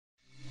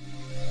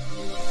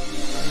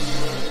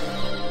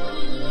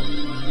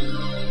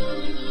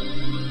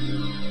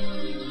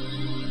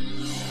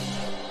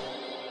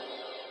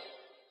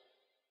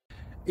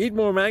Eat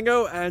more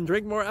mango and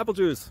drink more apple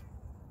juice.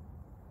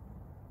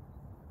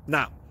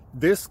 Now,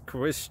 this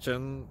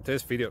video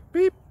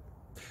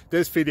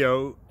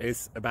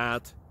is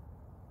about...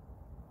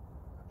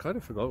 I kind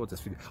of forgot what this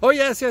video... Oh,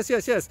 yes.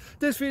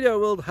 This video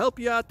will help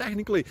you out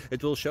technically.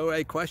 It will show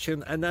a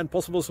question and then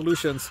possible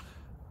solutions.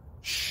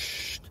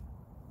 Shh.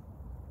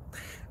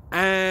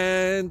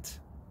 And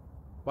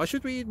why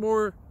should we eat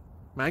more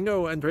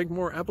mango and drink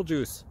more apple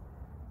juice?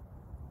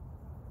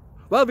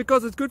 Well,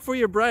 because it's good for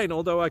your brain,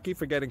 although I keep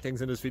forgetting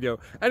things in this video.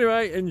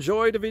 Anyway,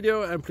 enjoy the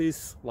video and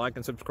please like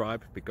and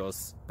subscribe,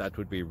 because that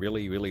would be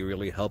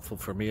really helpful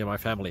for me and my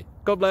family.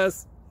 God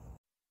bless!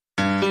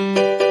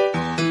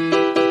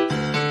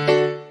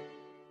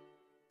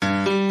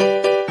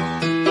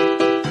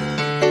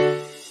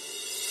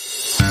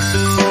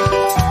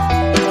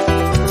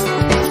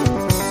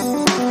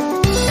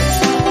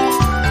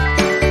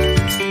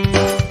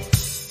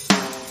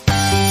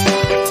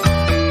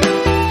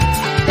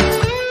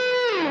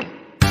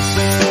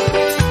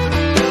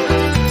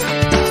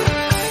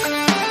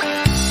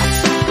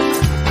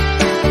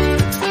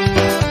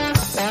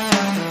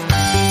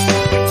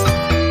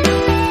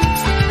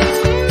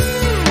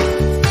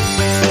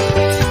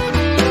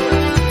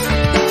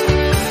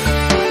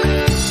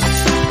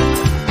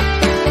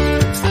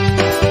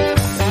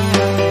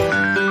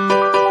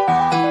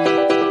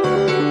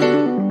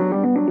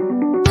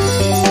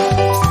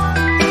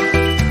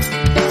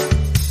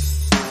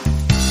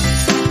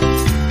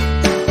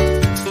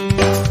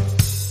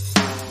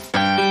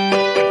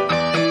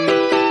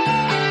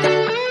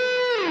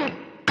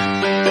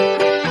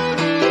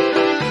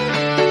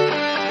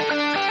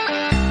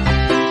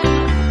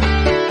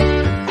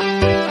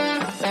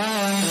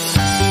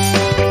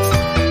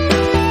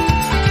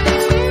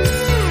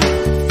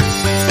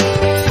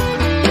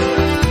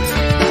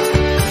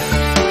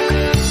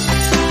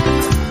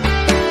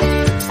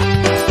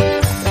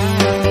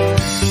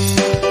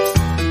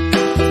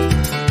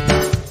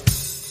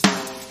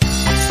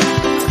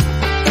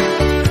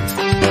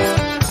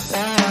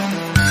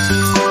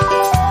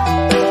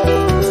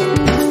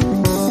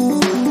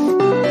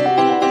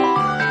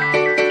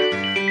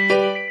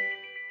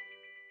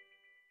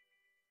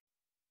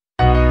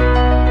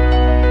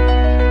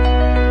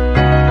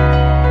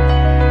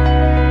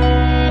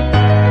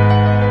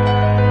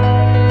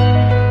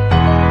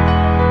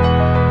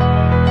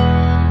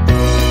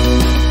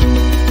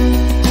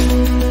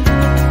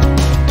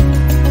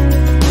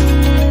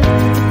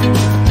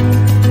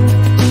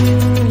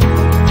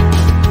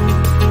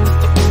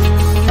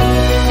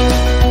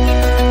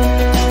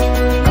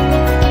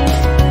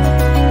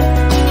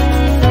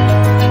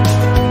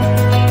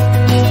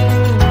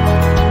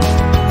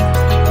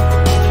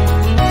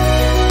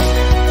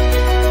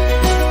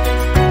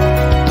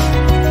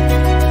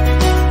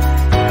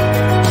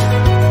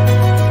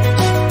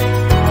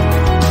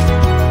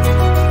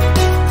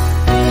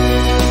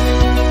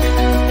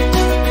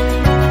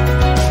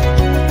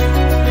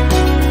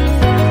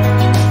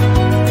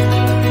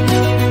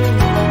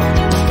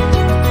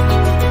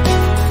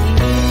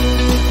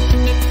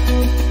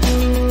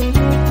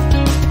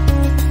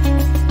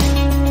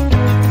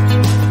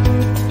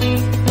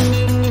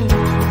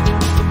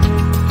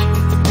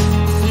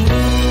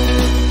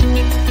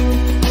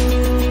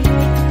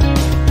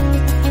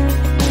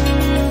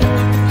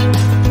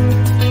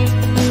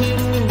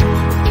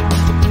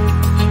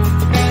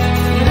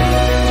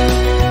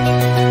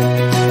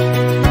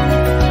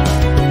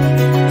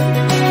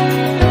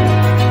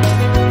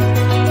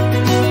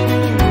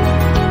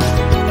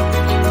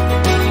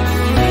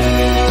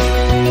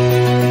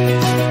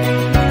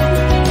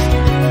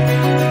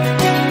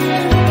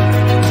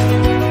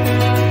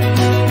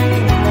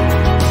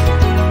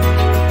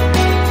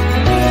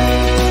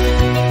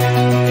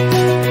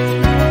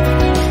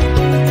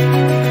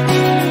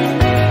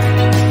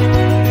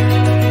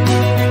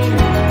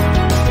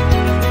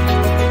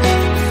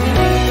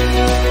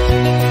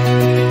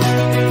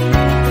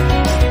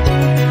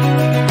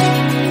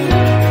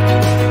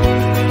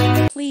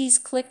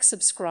 Click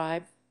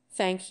subscribe.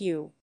 Thank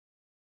you.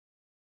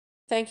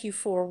 Thank you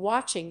for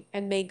watching,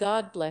 and may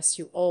God bless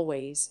you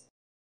always.